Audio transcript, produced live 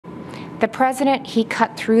The president, he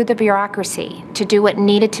cut through the bureaucracy to do what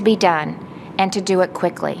needed to be done and to do it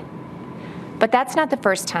quickly. But that's not the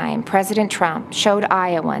first time President Trump showed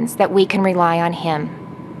Iowans that we can rely on him.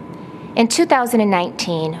 In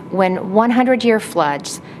 2019, when 100-year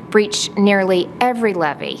floods breached nearly every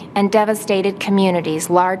levee and devastated communities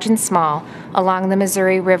large and small along the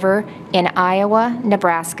Missouri River in Iowa,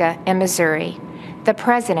 Nebraska, and Missouri, the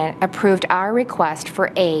president approved our request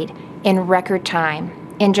for aid in record time,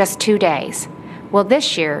 in just 2 days. Well,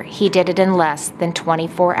 this year, he did it in less than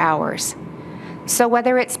 24 hours. So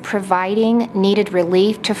whether it's providing needed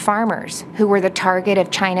relief to farmers who were the target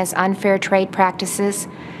of China's unfair trade practices,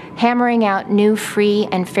 hammering out new free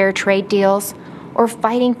and fair trade deals, or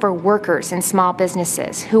fighting for workers and small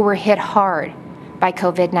businesses who were hit hard by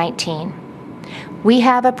COVID-19, we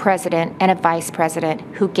have a president and a vice president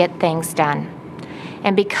who get things done.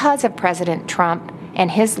 And because of President Trump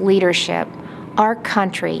and his leadership, our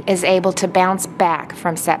country is able to bounce back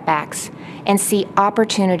from setbacks and see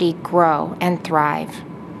opportunity grow and thrive.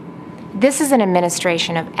 This is an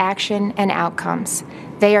administration of action and outcomes.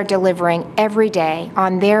 They are delivering every day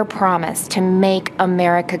on their promise to make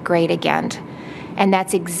America great again. And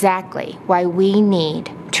that's exactly why we need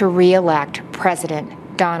to re-elect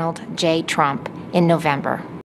President Donald J. Trump in November.